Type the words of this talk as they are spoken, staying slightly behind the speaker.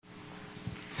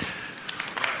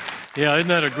Yeah, isn't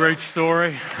that a great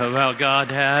story of how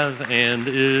God has and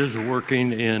is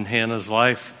working in Hannah's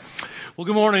life? Well,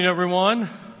 good morning, everyone.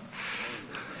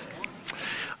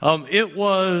 It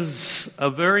was a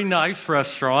very nice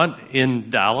restaurant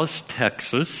in Dallas,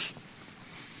 Texas,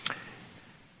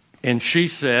 and she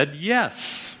said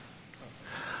yes.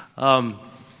 I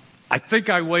think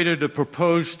I waited to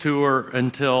propose to her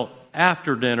until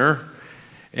after dinner,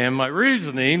 and my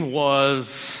reasoning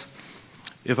was,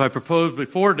 if I proposed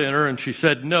before dinner and she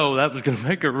said no, that was going to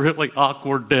make a really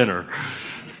awkward dinner.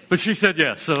 But she said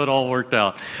yes, so it all worked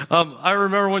out. I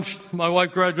remember when my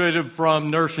wife graduated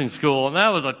from nursing school, and that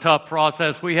was a tough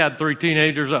process. We had 3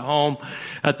 teenagers at home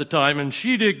at the time, and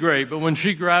she did great. But when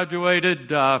she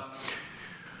graduated,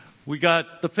 we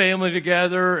got the family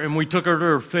together, and we took her to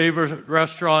her favorite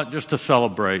restaurant just to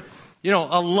celebrate. You know,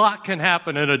 a lot can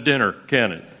happen at a dinner,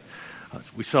 can it?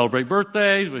 We celebrate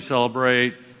birthdays, we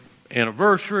celebrate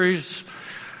anniversaries.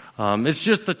 It's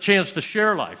just a chance to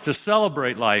share life, to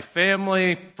celebrate life.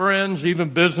 Family, friends, even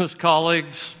business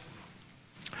colleagues.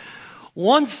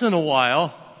 Once in a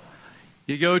while,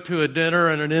 you go to a dinner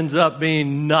and it ends up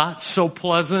being not so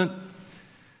pleasant.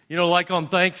 You know, like on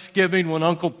Thanksgiving when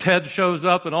Uncle Ted shows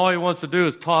up and all he wants to do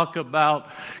is talk about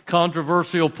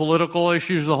controversial political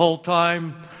issues the whole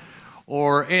time.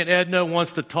 Or Aunt Edna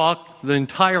wants to talk the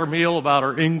entire meal about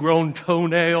her ingrown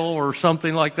toenail or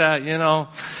something like that, you know.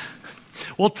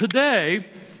 Well, today,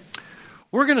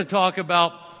 we're going to talk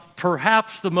about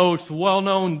perhaps the most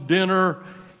well-known dinner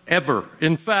ever.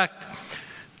 In fact,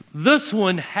 this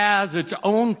one has its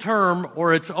own term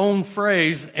or its own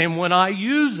phrase, and when I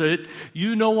use it,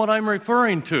 you know what I'm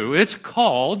referring to. It's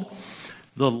called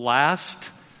the Last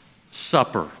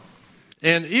Supper.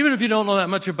 And even if you don't know that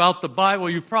much about the Bible,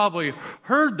 you've probably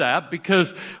heard that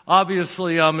because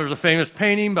obviously there's a famous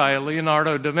painting by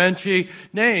Leonardo da Vinci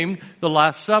named The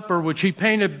Last Supper, which he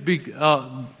painted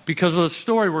because of the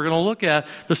story we're going to look at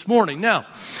this morning. Now,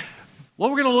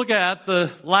 what we're going to look at, the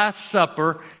Last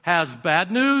Supper, has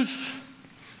bad news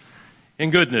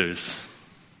and good news.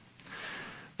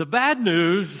 The bad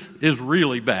news is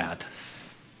really bad.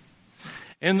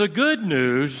 And the good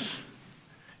news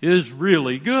is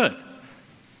really good.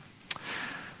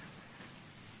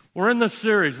 We're in this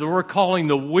series that we're calling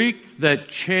The Week That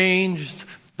Changed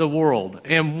the World.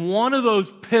 And one of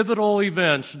those pivotal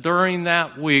events during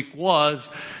that week was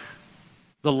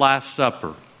the Last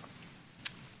Supper.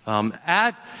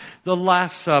 At the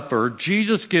Last Supper,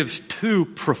 Jesus gives 2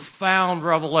 profound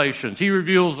revelations. He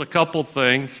reveals a couple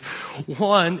things.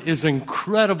 One is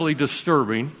incredibly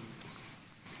disturbing.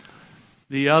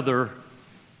 The other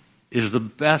is the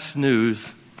best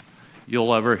news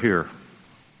you'll ever hear.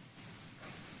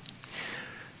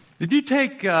 Did you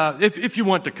take, if you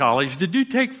went to college, did you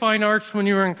take fine arts when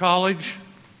you were in college?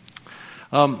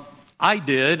 I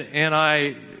did, and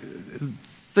I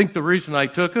think the reason I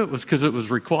took it was because it was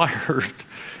required.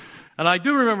 And I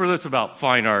do remember this about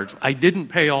fine arts. I didn't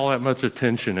pay all that much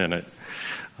attention in it.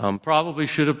 Probably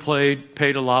should have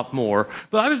paid a lot more.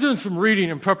 But I was doing some reading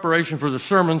in preparation for the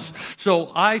sermons,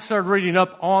 so I started reading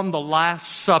up on the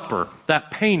Last Supper,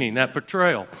 that painting, that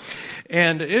portrayal.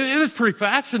 And it was pretty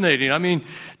fascinating. I mean,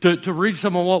 to read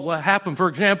some of what happened. For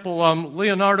example,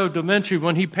 Leonardo da Vinci,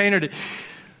 when he painted it,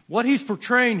 what he's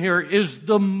portraying here is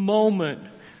the moment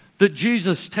that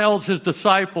Jesus tells his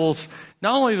disciples,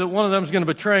 not only that one of them is going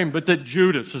to betray him, but that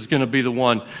Judas is going to be the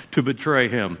one to betray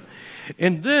him.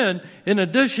 And then, in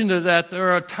addition to that,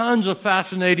 there are tons of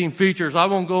fascinating features. I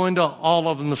won't go into all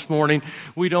of them this morning.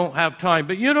 We don't have time.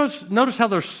 But you notice how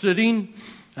they're sitting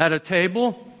at a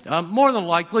table? More than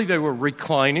likely, they were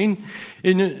reclining.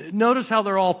 And notice how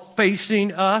they're all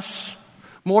facing us.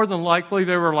 More than likely,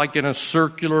 they were like in a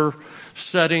circular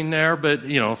setting there. But,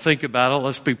 think about it.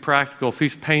 Let's be practical. If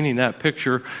he's painting that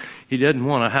picture, he didn't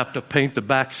want to have to paint the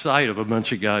backside of a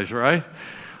bunch of guys, right?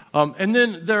 And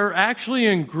then they're actually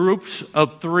in groups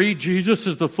of 3. Jesus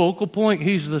is the focal point.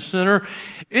 He's the center.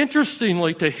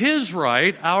 Interestingly, to his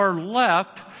right, our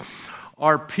left,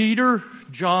 are Peter,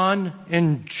 John,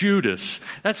 and Judas.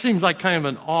 That seems like kind of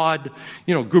an odd,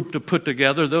 group to put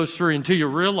together, those 3, until you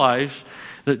realize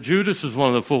that Judas is one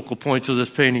of the focal points of this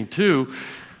painting too,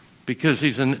 because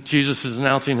Jesus is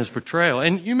announcing his betrayal.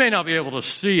 And you may not be able to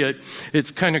see it. It's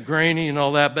kind of grainy and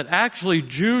all that, but actually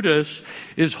Judas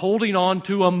is holding on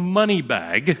to a money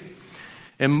bag.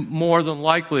 And more than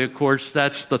likely, of course,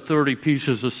 that's the 30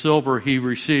 pieces of silver he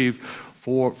received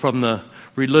from the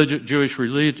Jewish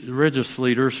religious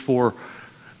leaders for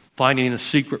finding a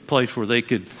secret place where they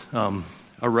could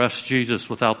arrest Jesus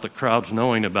without the crowds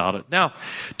knowing about it. Now,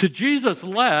 to Jesus'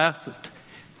 left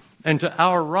and to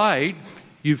our right,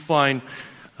 you find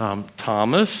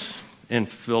Thomas and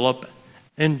Philip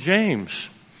and James.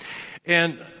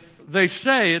 And they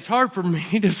say, it's hard for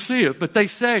me to see it, but they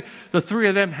say the three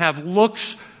of them have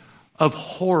looks of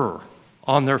horror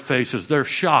on their faces. They're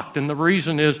shocked. And the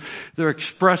reason is they're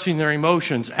expressing their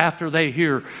emotions after they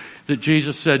hear that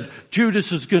Jesus said,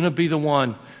 Judas is going to be the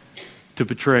one to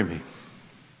betray me.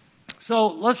 So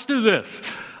let's do this.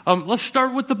 Let's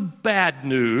start with the bad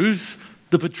news,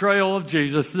 the betrayal of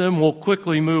Jesus. Then we'll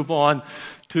quickly move on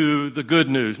to the good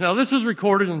news. Now, this is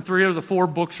recorded in 3 of the 4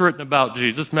 books written about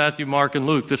Jesus, Matthew, Mark, and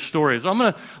Luke. This story is. I'm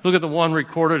going to look at the one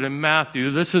recorded in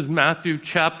Matthew. This is Matthew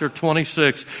chapter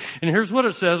 26. And here's what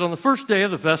it says. On the first day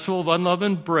of the festival of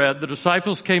unleavened bread, the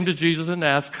disciples came to Jesus and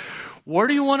asked, where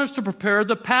do you want us to prepare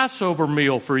the Passover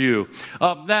meal for you?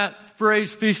 That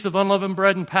phrase, Feast of Unleavened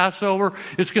Bread and Passover,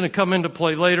 it's going to come into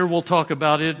play later. We'll talk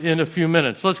about it in a few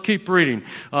minutes. Let's keep reading.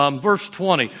 Verse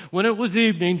 20. When it was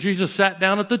evening, Jesus sat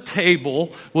down at the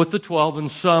table with the 12,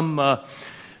 and some,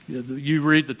 you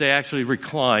read that they actually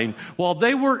reclined. While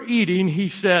they were eating, he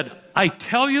said, I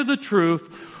tell you the truth,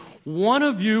 one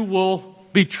of you will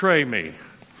betray me.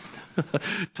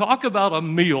 Talk about a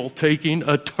meal taking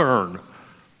a turn.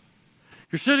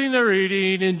 You're sitting there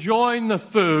eating, enjoying the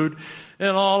food,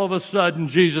 and all of a sudden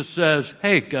Jesus says,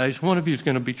 hey guys, one of you is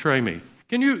going to betray me.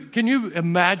 Can you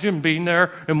imagine being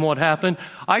there and what happened?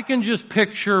 I can just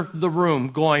picture the room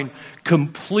going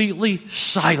completely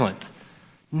silent.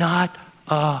 Not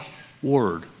a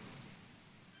word.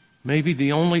 Maybe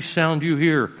the only sound you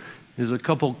hear is a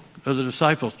couple of the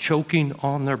disciples choking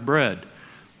on their bread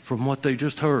from what they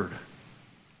just heard.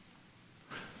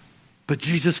 But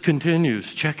Jesus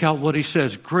continues. Check out what he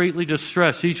says. Greatly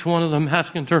distressed, each one of them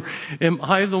asking in turn, am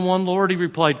I the one, Lord? He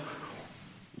replied,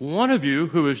 one of you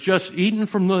who has just eaten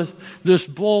from this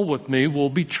bowl with me will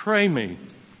betray me.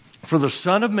 For the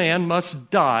Son of Man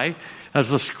must die, as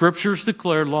the Scriptures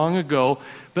declared long ago.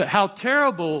 But how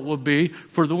terrible it would be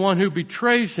for the one who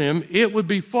betrays him. It would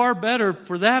be far better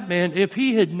for that man if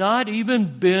he had not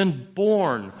even been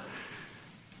born.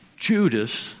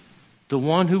 Judas, the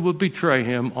one who would betray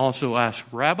him, also asked,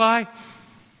 Rabbi,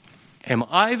 am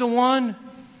I the one?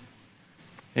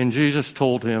 And Jesus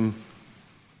told him,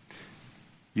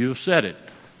 you have said it.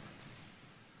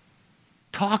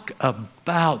 Talk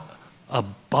about a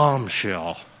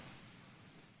bombshell.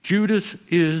 Judas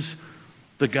is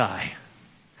the guy.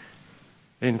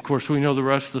 And of course, we know the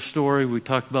rest of the story. We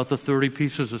talked about the 30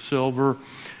 pieces of silver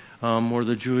where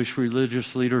the Jewish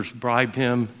religious leaders bribed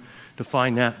him to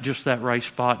find that right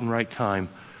spot and right time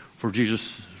for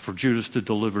Judas to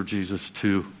deliver Jesus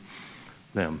to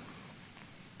them.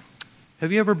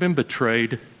 Have you ever been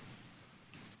betrayed?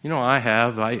 You know, I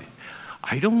have. I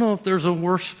don't know if there's a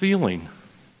worse feeling.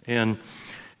 And,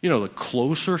 you know, the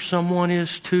closer someone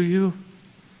is to you,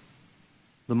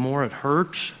 the more it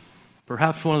hurts.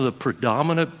 Perhaps one of the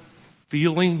predominant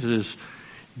feelings is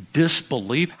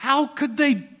disbelief. How could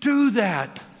they do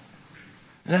that?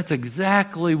 And that's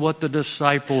exactly what the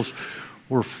disciples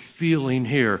were feeling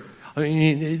here. I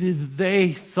mean,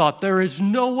 they thought there is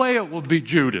no way it would be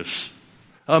Judas.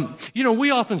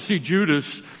 We often see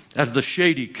Judas as the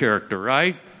shady character,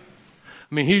 right?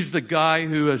 I mean, he's the guy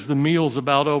who, as the meal's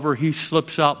about over, he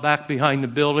slips out back behind the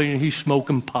building and he's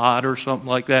smoking pot or something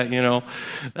like that, you know.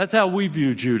 That's how we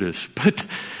view Judas. But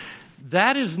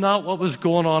that is not what was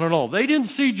going on at all. They didn't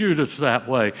see Judas that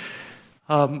way.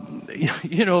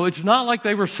 It's not like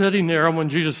they were sitting there and when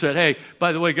Jesus said, hey,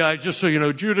 by the way, guys, just so you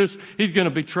know, Judas, he's going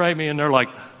to betray me. And they're like,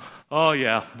 oh,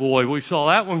 yeah, boy, we saw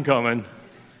that one coming.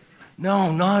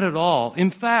 No, not at all. In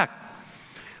fact,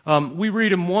 we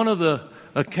read in one of the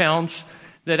accounts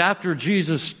that after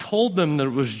Jesus told them that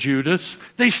it was Judas,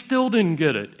 they still didn't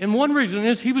get it. And one reason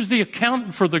is he was the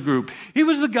accountant for the group. He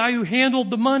was the guy who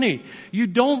handled the money. You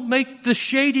don't make the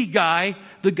shady guy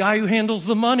the guy who handles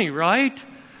the money, right?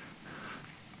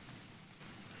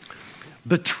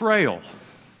 Betrayal.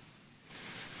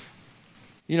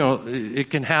 You know, it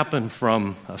can happen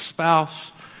from a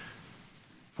spouse,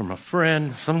 from a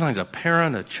friend, sometimes a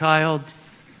parent, a child,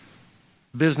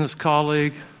 business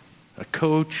colleague, a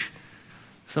coach,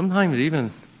 sometimes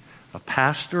even a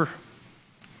pastor.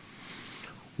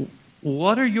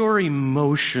 What are your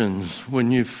emotions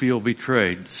when you feel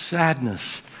betrayed?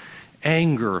 Sadness,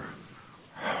 anger,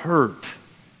 hurt,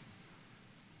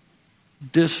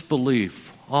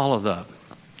 disbelief, all of that.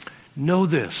 Know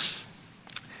this.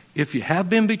 If you have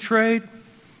been betrayed,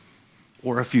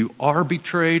 or if you are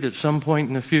betrayed at some point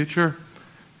in the future,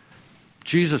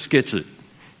 Jesus gets it.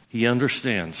 He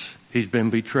understands. He's been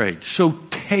betrayed. So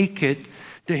take it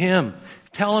to him.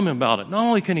 Tell him about it. Not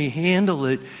only can he handle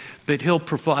it, but he'll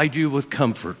provide you with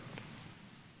comfort.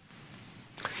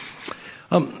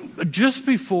 Just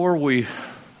before we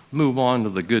move on to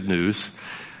the good news,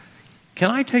 can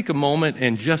I take a moment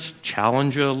and just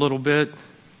challenge you a little bit?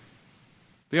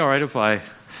 Be all right if I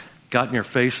got in your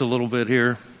face a little bit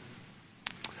here?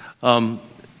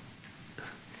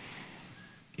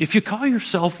 If you call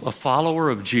yourself a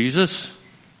follower of Jesus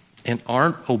and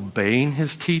aren't obeying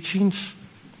his teachings,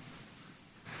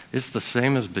 it's the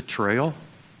same as betrayal.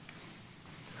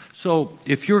 So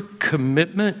if your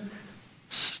commitment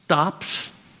stops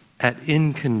at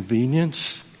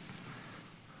inconvenience,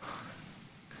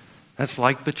 that's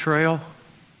like betrayal.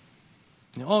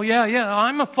 Oh, yeah,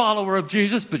 I'm a follower of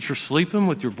Jesus, but you're sleeping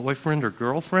with your boyfriend or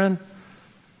girlfriend.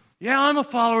 Yeah, I'm a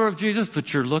follower of Jesus,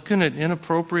 but you're looking at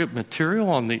inappropriate material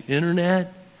on the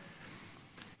internet.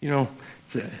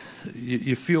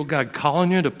 You feel God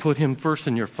calling you to put him first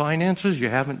in your finances. You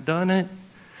haven't done it.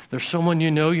 There's someone you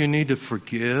need to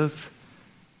forgive.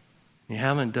 You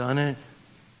haven't done it.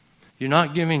 You're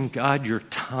not giving God your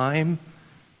time.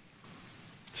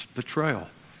 It's betrayal.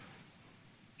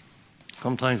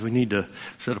 Sometimes we need to,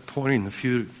 instead of pointing the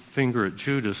finger at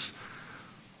Judas,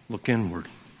 look inward.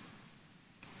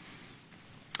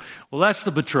 Well, that's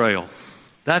the betrayal.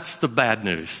 That's the bad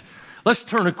news. Let's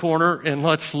turn a corner and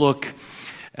let's look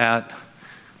at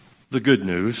the good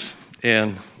news.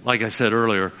 And like I said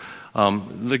earlier,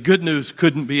 the good news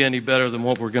couldn't be any better than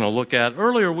what we're going to look at.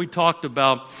 Earlier we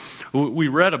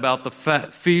read about the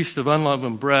Feast of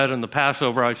Unleavened Bread and the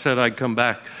Passover. I said I'd come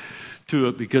back to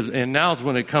it and now is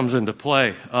when it comes into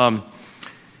play.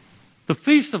 The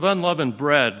Feast of Unleavened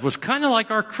Bread was kind of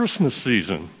like our Christmas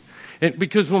season.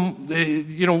 Because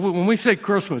when we say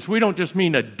Christmas, we don't just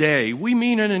mean a day. We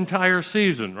mean an entire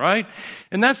season, right?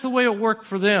 And that's the way it worked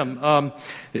for them.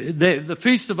 The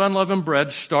Feast of Unleavened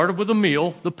Bread started with a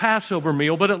meal, the Passover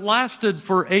meal, but it lasted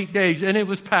for 8 days, and it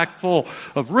was packed full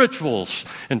of rituals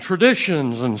and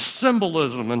traditions and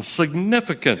symbolism and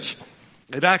significance.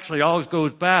 It actually always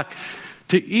goes back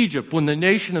to Egypt, when the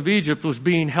nation of Egypt was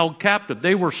being held captive.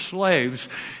 They were slaves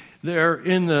there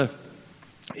in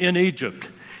Egypt.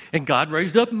 And God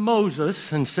raised up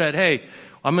Moses and said, hey,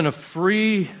 I'm going to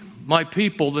free my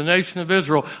people, the nation of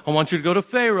Israel. I want you to go to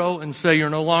Pharaoh and say you're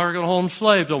no longer going to hold them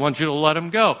slaves. I want you to let them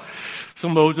go. So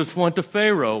Moses went to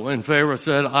Pharaoh, and Pharaoh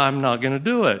said, I'm not going to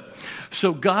do it.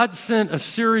 So God sent a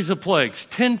series of plagues,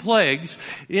 10 plagues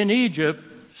in Egypt,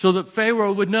 so that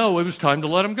Pharaoh would know it was time to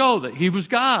let him go, that he was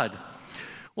God.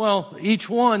 Well, each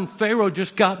one, Pharaoh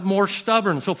just got more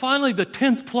stubborn. So finally, the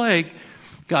 10th plague,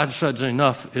 God said,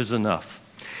 enough is enough.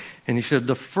 And he said,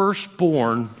 the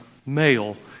firstborn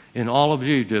male in all of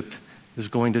Egypt is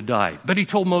going to die. But he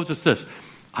told Moses this,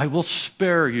 I will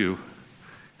spare you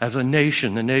as a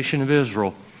nation, the nation of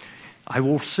Israel. I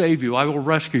will save you. I will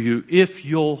rescue you if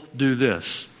you'll do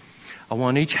this. I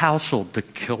want each household to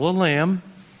kill a lamb,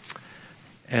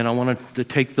 and I want to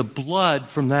take the blood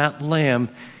from that lamb,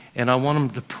 and I want them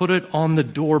to put it on the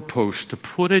doorpost, to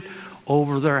put it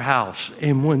over their house.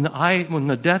 And when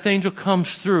the death angel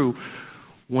comes through,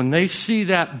 when they see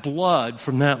that blood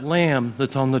from that lamb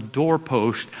that's on the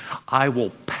doorpost, I will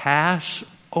pass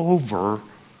over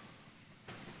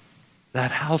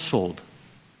that household.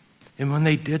 And when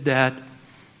they did that,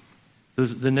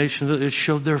 the nation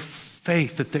showed their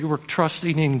faith, that they were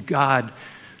trusting in God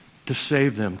to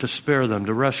save them, to spare them,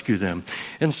 to rescue them.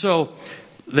 And so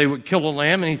they would kill a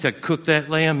lamb, and he said, cook that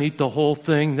lamb, eat the whole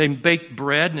thing. They baked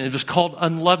bread, and it was called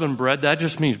unleavened bread. That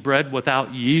just means bread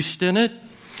without yeast in it.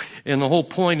 And the whole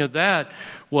point of that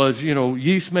was,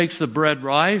 yeast makes the bread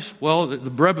rise. Well, the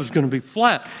bread was going to be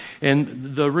flat.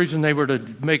 And the reason they were to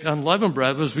make unleavened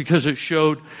bread was because it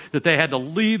showed that they had to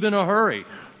leave in a hurry.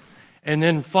 And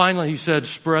then finally he said,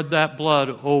 spread that blood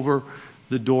over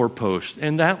the doorpost.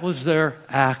 And that was their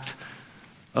act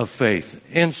of faith.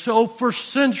 And so for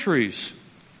centuries,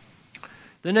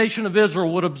 the nation of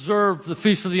Israel would observe the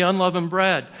Feast of the Unleavened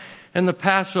Bread and the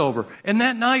Passover. And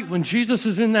that night when Jesus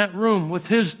is in that room with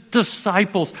his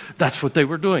disciples, that's what they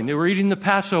were doing. They were eating the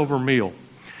Passover meal.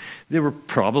 They were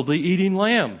probably eating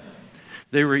lamb.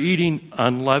 They were eating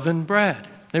unleavened bread.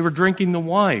 They were drinking the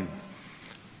wine.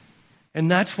 And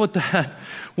that's what that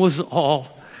was all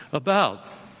about.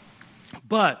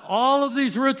 But all of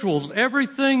these rituals,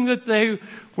 everything that they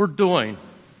were doing,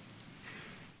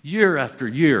 year after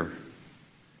year,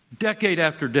 decade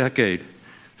after decade,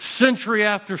 century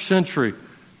after century,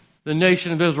 the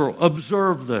nation of Israel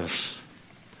observed this.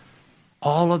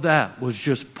 All of that was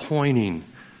just pointing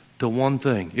to one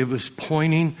thing. It was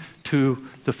pointing to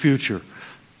the future.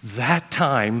 That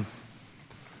time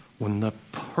when the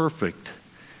perfect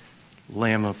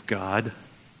Lamb of God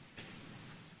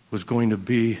was going to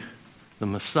be the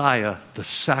Messiah, the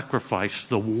sacrifice,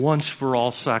 the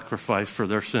once-for-all sacrifice for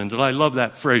their sins. And I love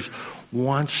that phrase,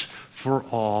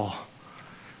 once-for-all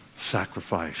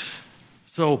sacrifice.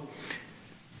 So,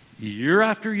 year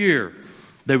after year,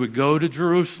 they would go to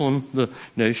Jerusalem, the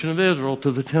nation of Israel, to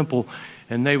the temple,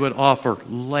 and they would offer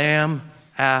lamb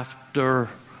after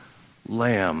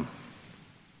lamb.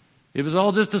 It was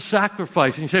all just a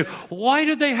sacrifice. And you say, why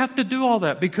did they have to do all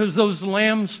that? Because those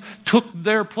lambs took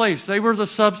their place. They were the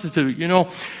substitute. You know,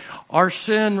 our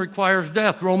sin requires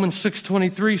death. Romans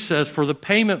 6:23 says, for the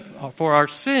payment for our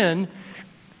sin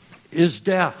is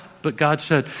death. But God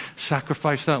said,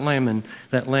 sacrifice that lamb, and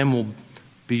that lamb will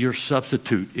be your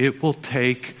substitute. It will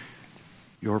take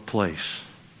your place.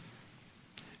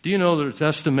 Do you know that it's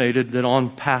estimated that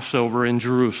on Passover in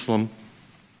Jerusalem,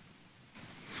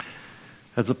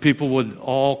 as the people would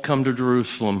all come to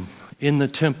Jerusalem, in the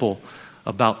temple,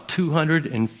 about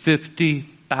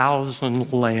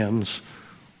 250,000 lambs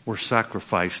were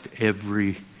sacrificed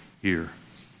every year.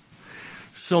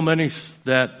 So many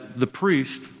that the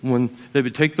priest, when they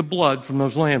would take the blood from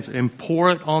those lambs and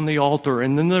pour it on the altar,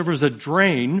 and then there was a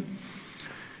drain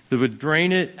that would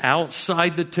drain it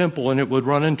outside the temple, and it would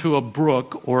run into a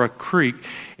brook or a creek.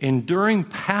 And during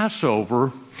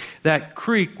Passover, that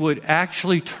creek would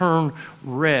actually turn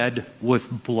red with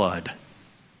blood.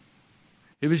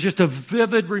 It was just a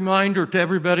vivid reminder to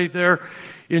everybody there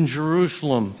in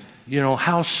Jerusalem, you know,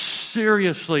 how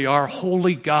seriously our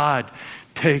holy God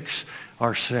takes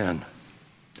our sin.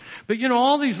 But you know,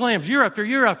 all these lambs, year after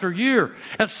year after year,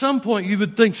 at some point you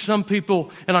would think some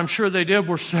people, and I'm sure they did,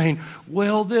 were saying,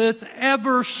 will this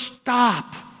ever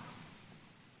stop?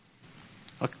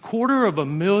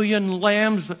 250,000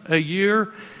 lambs a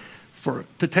year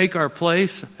to take our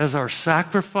place as our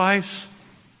sacrifice?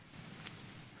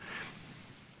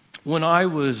 When I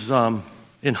was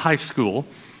in high school,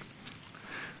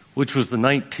 which was the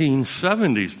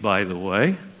 1970s, by the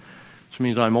way, which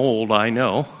means I'm old, I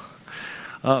know.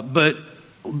 But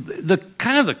the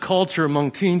kind of the culture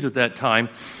among teens at that time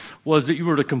was that you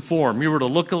were to conform, you were to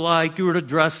look alike, you were to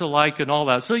dress alike, and all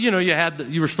that. So you know,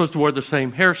 you were supposed to wear the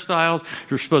same hairstyles, you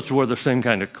were supposed to wear the same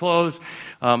kind of clothes,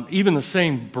 even the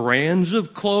same brands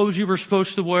of clothes you were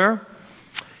supposed to wear.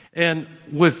 And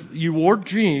you wore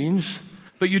jeans,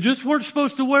 but you just weren't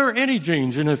supposed to wear any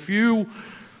jeans. And if you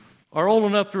are old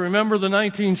enough to remember the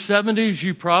 1970s,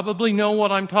 you probably know what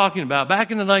I'm talking about.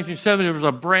 Back in the 1970s, there was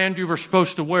a brand you were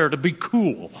supposed to wear to be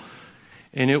cool,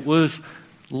 and it was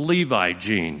Levi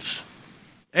jeans.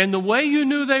 And the way you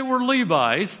knew they were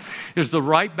Levi's is the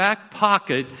right back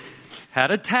pocket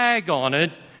had a tag on it,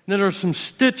 and then there was some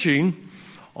stitching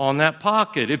on that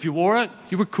pocket. If you wore it,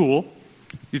 you were cool.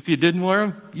 If you didn't wear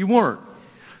them, you weren't.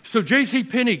 So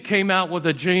JCPenney came out with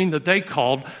a jean that they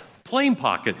called plain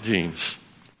pocket jeans.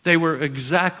 They were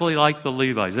exactly like the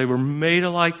Levi's. They were made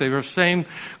alike. They were same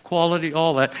quality,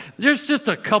 all that. There's just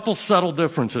a couple subtle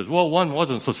differences. Well, one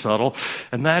wasn't so subtle,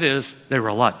 and that is they were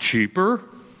a lot cheaper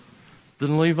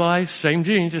than Levi's. Same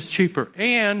jeans, just cheaper.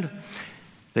 And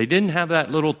they didn't have that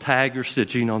little tag or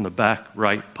stitching on the back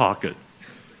right pocket.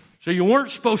 So you weren't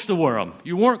supposed to wear them.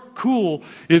 You weren't cool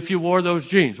if you wore those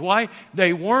jeans. Why?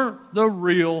 They weren't the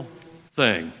real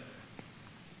thing.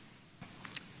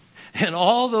 And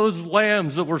all those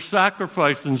lambs that were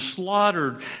sacrificed and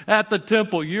slaughtered at the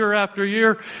temple year after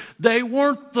year, they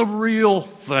weren't the real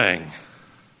thing.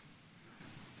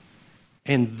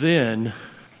 And then,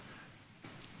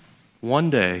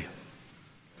 one day,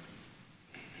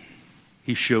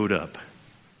 he showed up,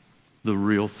 the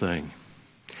real thing.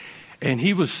 And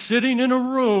he was sitting in a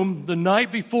room the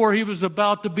night before he was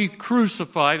about to be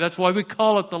crucified. That's why we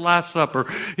call it the Last Supper.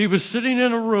 He was sitting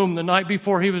in a room the night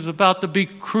before he was about to be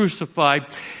crucified.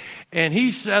 And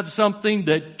he said something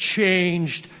that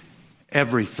changed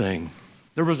everything.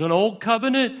 There was an old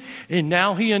covenant, and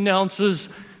now he announces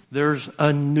there's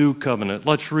a new covenant.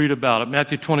 Let's read about it.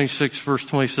 Matthew 26, verse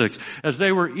 26. As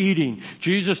they were eating,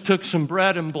 Jesus took some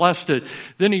bread and blessed it.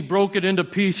 Then he broke it into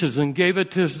pieces and gave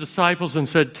it to his disciples and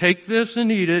said, take this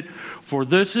and eat it, for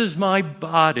this is my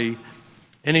body.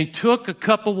 And he took a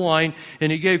cup of wine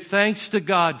and he gave thanks to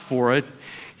God for it.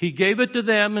 He gave it to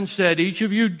them and said, each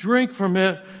of you drink from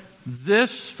it.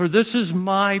 For this is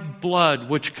my blood,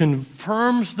 which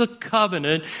confirms the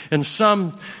covenant, and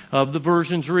some of the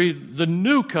versions read the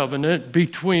new covenant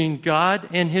between God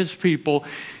and his people.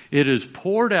 It is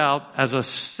poured out as a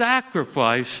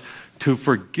sacrifice to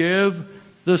forgive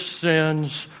the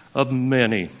sins of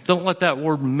many. Don't let that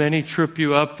word many trip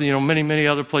you up. You know, many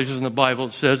other places in the Bible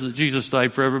it says that Jesus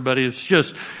died for everybody. It's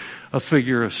just a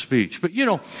figure of speech. But you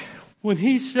know, when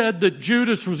he said that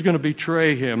Judas was going to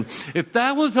betray him, if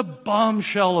that was a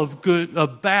bombshell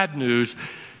of bad news,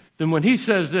 then when he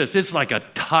says this, it's like a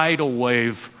tidal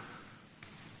wave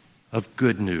of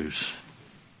good news.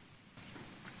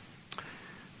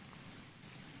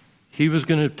 He was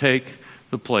going to take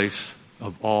the place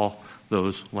of all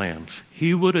those lambs.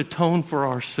 He would atone for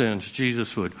our sins,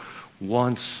 Jesus would,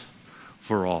 once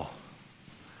for all.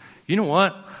 You know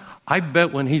what? I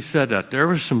bet when he said that, there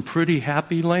were some pretty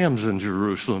happy lambs in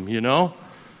Jerusalem, you know?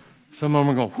 Some of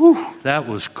them are going, whew, that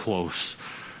was close,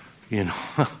 you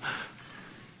know?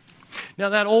 Now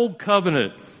that old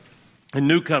covenant and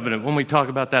new covenant, when we talk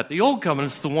about that, the old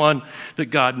covenant's the one that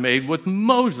God made with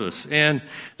Moses. And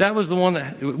that was the one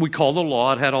that we call the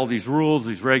law. It had all these rules,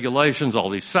 these regulations, all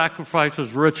these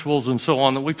sacrifices, rituals, and so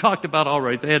on that we talked about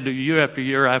already. They had to do year after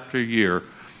year after year.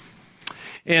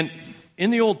 And in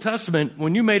the Old Testament,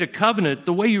 when you made a covenant,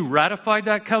 the way you ratified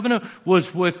that covenant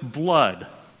was with blood.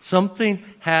 Something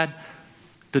had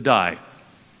to die.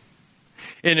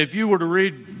 And if you were to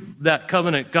read that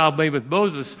covenant God made with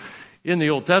Moses in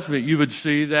the Old Testament, you would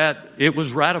see that it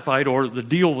was ratified, or the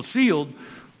deal was sealed,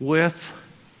 with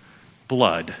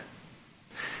blood.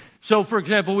 So, for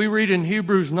example, we read in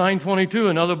Hebrews 9:22,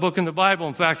 another book in the Bible,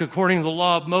 in fact, according to the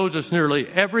law of Moses, nearly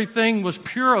everything was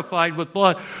purified with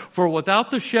blood. For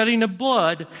without the shedding of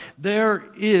blood, there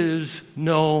is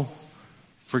no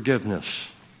forgiveness.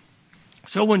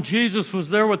 So when Jesus was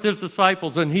there with his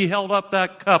disciples and he held up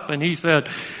that cup and he said,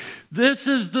 "This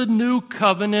is the new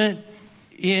covenant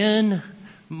in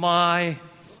my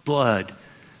blood."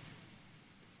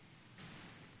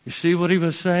 You see what he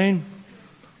was saying?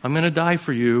 I'm going to die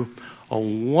for you, a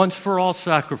once-for-all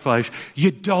sacrifice. You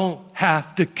don't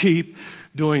have to keep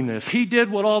doing this. He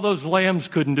did what all those lambs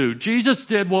couldn't do. Jesus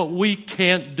did what we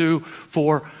can't do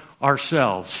for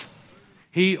ourselves.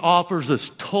 He offers us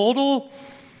total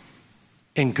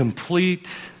and complete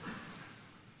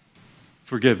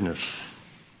forgiveness.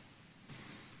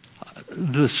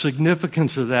 The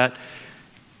significance of that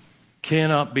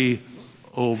cannot be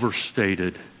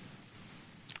overstated.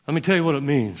 Let me tell you what it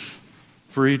means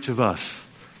for each of us.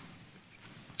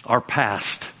 Our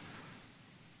past,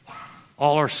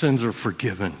 all our sins are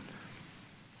forgiven.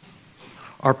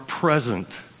 Our present,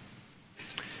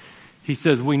 he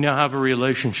says we now have a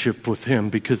relationship with him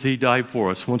because he died for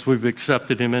us once we've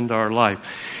accepted him into our life.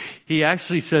 He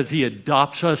actually says he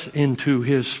adopts us into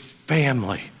his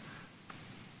family.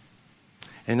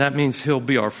 And that means he'll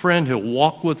be our friend. He'll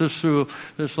walk with us through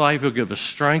this life. He'll give us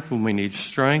strength when we need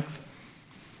strength.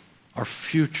 Our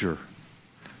future.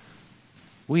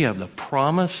 We have the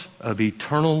promise of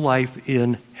eternal life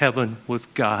in heaven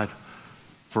with God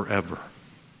forever.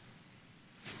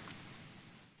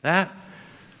 That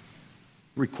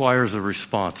requires a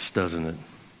response, doesn't it? In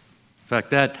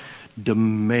fact, that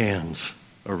demands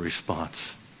a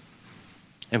response.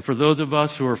 And for those of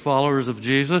us who are followers of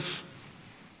Jesus,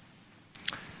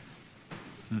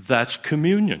 that's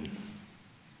communion.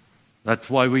 That's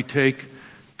why we take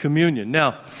communion.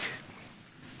 Now,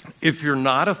 if you're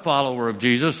not a follower of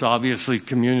Jesus, obviously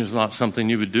communion is not something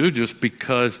you would do just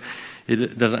because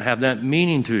it doesn't have that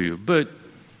meaning to you. But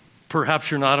perhaps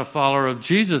you're not a follower of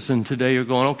Jesus, and today you're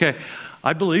going, okay,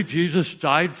 I believe Jesus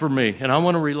died for me, and I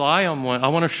want to rely on one. I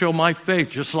want to show my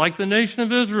faith, just like the nation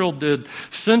of Israel did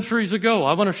centuries ago.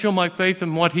 I want to show my faith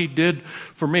in what he did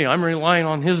for me. I'm relying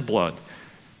on his blood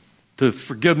to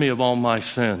forgive me of all my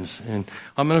sins, and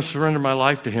I'm going to surrender my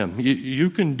life to him. You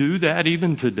can do that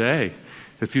even today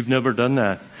if you've never done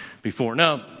that before.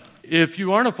 Now, if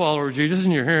you aren't a follower of Jesus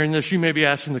and you're hearing this, you may be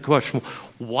asking the question,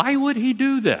 why would he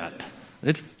do that?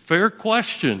 It's a fair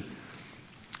question.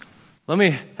 Let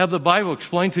me have the Bible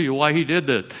explain to you why he did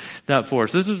that for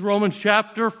us. This is Romans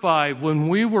chapter 5. When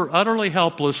we were utterly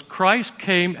helpless, Christ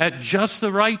came at just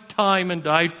the right time and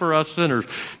died for us sinners.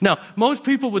 Now, most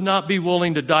people would not be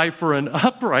willing to die for an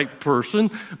upright person,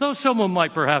 though someone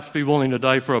might perhaps be willing to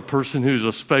die for a person who's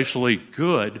especially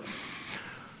good.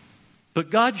 But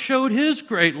God showed his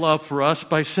great love for us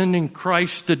by sending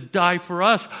Christ to die for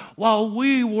us while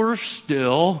we were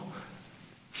still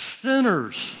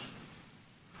sinners.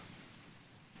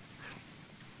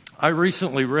 I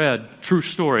recently read, true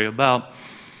story, about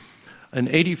an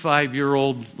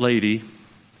 85-year-old lady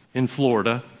in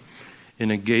Florida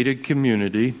in a gated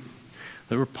community.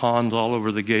 There were ponds all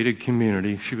over the gated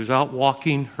community. She was out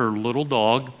walking her little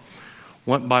dog,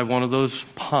 went by one of those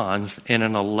ponds, and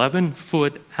an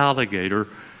 11-foot alligator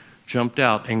jumped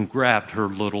out and grabbed her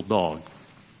little dog.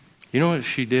 You know what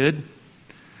she did?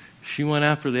 She went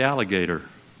after the alligator.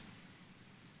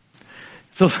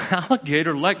 So the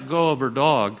alligator let go of her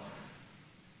dog.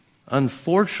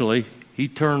 Unfortunately, he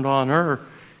turned on her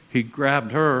he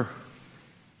grabbed her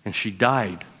and she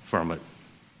died from it.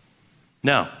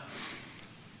 Now,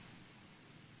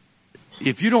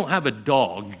 if you don't have a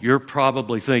dog, you're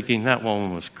probably thinking that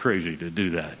woman was crazy to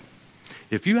do that.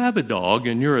 If you have a dog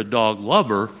and you're a dog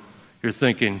lover, you're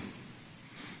thinking,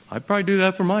 I'd probably do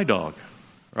that for my dog,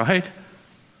 right?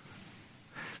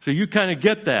 So you kind of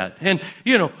get that. And,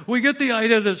 we get the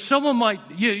idea that someone might,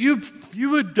 you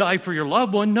would die for your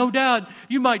loved one, no doubt.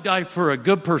 You might die for a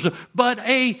good person, but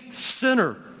a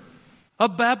sinner, a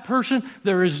bad person,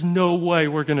 there is no way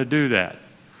we're going to do that.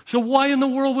 So why in the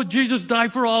world would Jesus die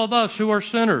for all of us who are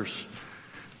sinners?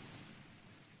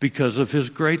 Because of his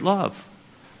great love.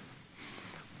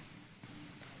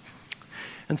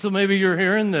 And so maybe you're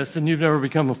hearing this and you've never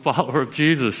become a follower of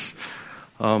Jesus.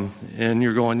 And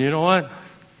you're going, you know what?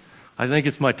 I think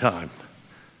it's my time.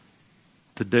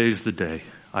 Today's the day.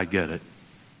 I get it.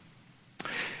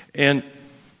 And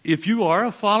if you are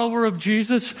a follower of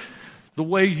Jesus, the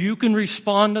way you can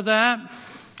respond to that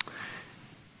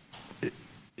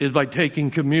is by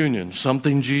taking communion,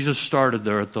 something Jesus started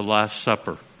there at the Last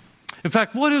Supper. In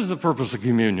fact, what is the purpose of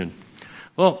communion?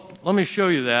 Well, let me show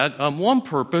you that. One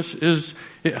purpose is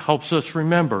it helps us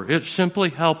remember. It simply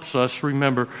helps us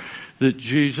remember that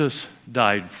Jesus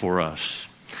died for us.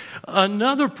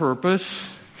 Another purpose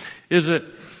is it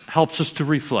helps us to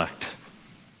reflect.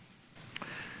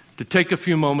 To take a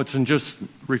few moments and just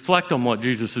reflect on what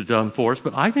Jesus has done for us.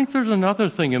 But I think there's another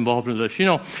thing involved in this.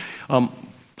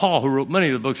 Paul, who wrote many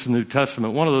of the books of the New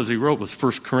Testament, one of those he wrote was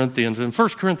 1 Corinthians. In 1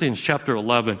 Corinthians chapter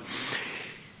 11,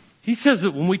 he says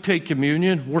that when we take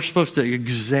communion, we're supposed to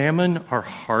examine our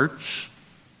hearts,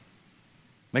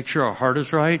 make sure our heart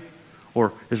is right.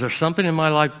 Or is there something in my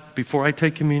life before I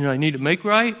take communion I need to make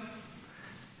right?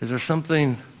 Is there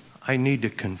something I need to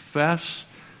confess?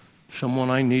 Someone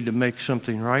I need to make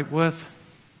something right with?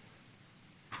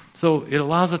 So it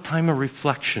allows a time of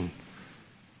reflection.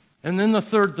 And then the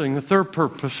third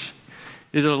purpose,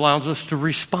 it allows us to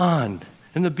respond.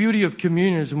 And the beauty of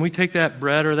communion is when we take that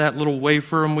bread or that little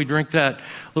wafer and we drink that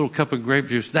little cup of grape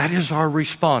juice, that is our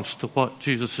response to what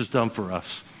Jesus has done for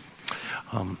us.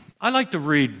 I like to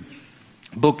read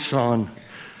books on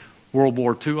World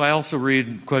War II. I also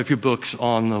read quite a few books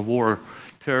on the war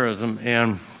terrorism.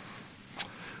 And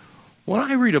when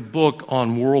I read a book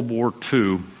on World War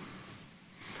II,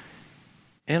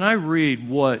 and I read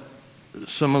what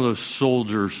some of those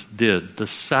soldiers did, the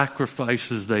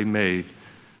sacrifices they made,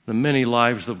 the many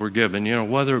lives that were given,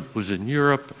 whether it was in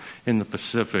Europe, in the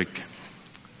Pacific,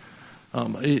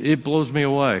 it blows me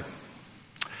away.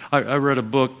 I read a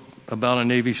book about a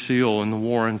Navy SEAL in the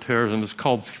war on terrorism. It's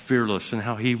called Fearless, and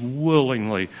how he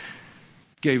willingly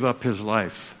gave up his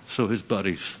life so his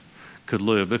buddies could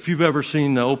live. If you've ever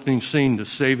seen the opening scene to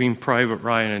Saving Private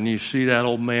Ryan, and you see that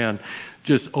old man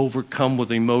just overcome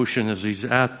with emotion as he's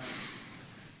at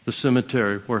the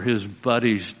cemetery where his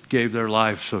buddies gave their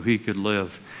lives so he could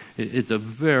live, it's a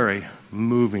very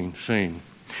moving scene.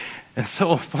 And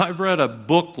so if I've read a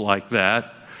book like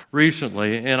that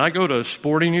recently, and I go to a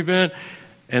sporting event,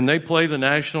 and they play the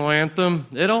national anthem,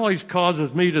 it always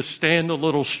causes me to stand a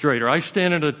little straighter. I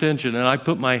stand at attention and I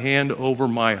put my hand over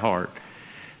my heart.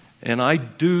 And I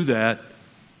do that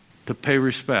to pay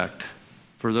respect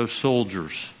for those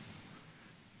soldiers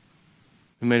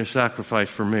who made a sacrifice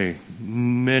for me,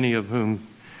 many of whom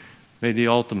made the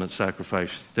ultimate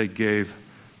sacrifice. They gave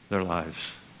their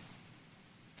lives.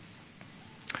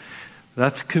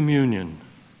 That's communion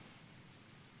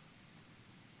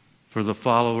for the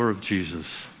follower of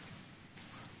Jesus.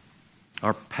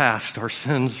 Our past, our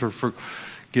sins are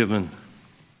forgiven.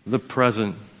 The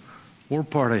present, we're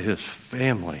part of his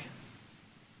family.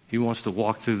 He wants to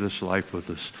walk through this life with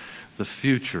us. The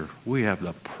future, we have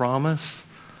the promise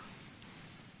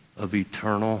of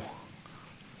eternal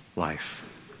life.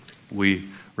 We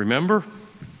remember,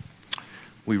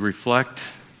 we reflect,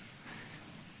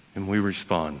 and we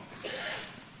respond.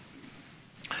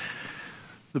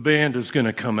 The band is going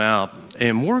to come out,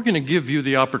 and we're going to give you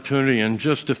the opportunity in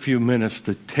just a few minutes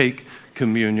to take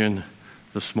communion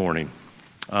this morning.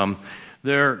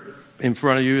 There in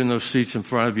front of you, in those seats in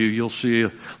front of you, you'll see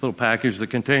a little package that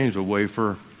contains a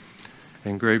wafer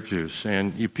and grape juice.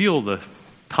 And you peel the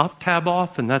top tab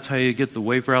off, and that's how you get the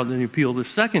wafer out. And then you peel the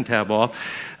second tab off,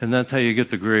 and that's how you get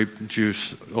the grape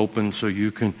juice open so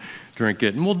you can drink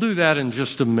it. And we'll do that in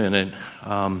just a minute.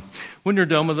 When you're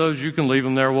done with those, you can leave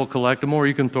them there. We'll collect them, or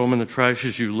you can throw them in the trash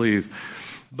as you leave.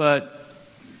 But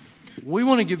we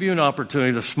want to give you an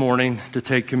opportunity this morning to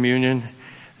take communion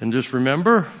and just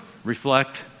remember,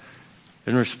 reflect,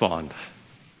 and respond.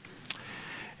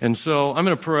 And so I'm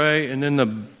going to pray, and then the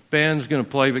band's going to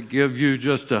play, but give you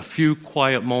just a few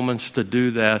quiet moments to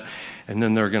do that, and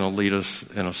then they're going to lead us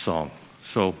in a song.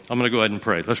 So I'm going to go ahead and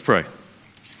pray. Let's pray.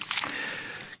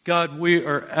 God, we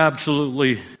are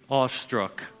absolutely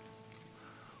awestruck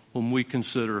when we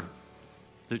consider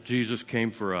that Jesus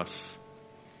came for us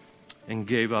and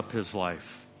gave up his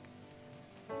life.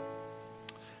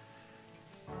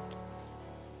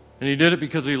 And he did it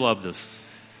because he loved us.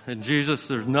 And Jesus,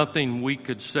 there's nothing we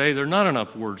could say. There are not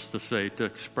enough words to say to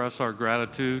express our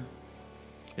gratitude.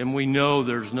 And we know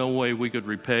there's no way we could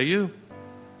repay you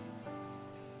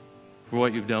for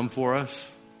what you've done for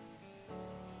us.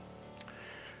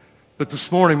 But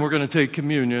this morning we're going to take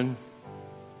communion.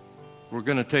 We're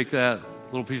going to take that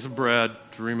little piece of bread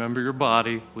to remember your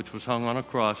body, which was hung on a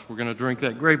cross. We're going to drink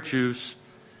that grape juice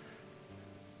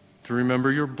to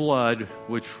remember your blood,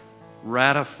 which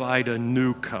ratified a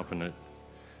new covenant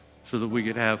so that we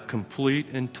could have complete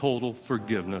and total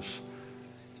forgiveness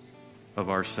of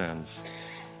our sins.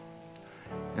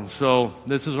 And so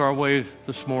this is our way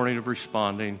this morning of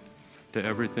responding to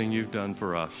everything you've done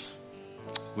for us.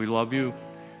 We love you,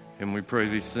 and we pray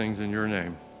these things in your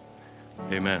name.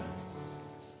 Amen.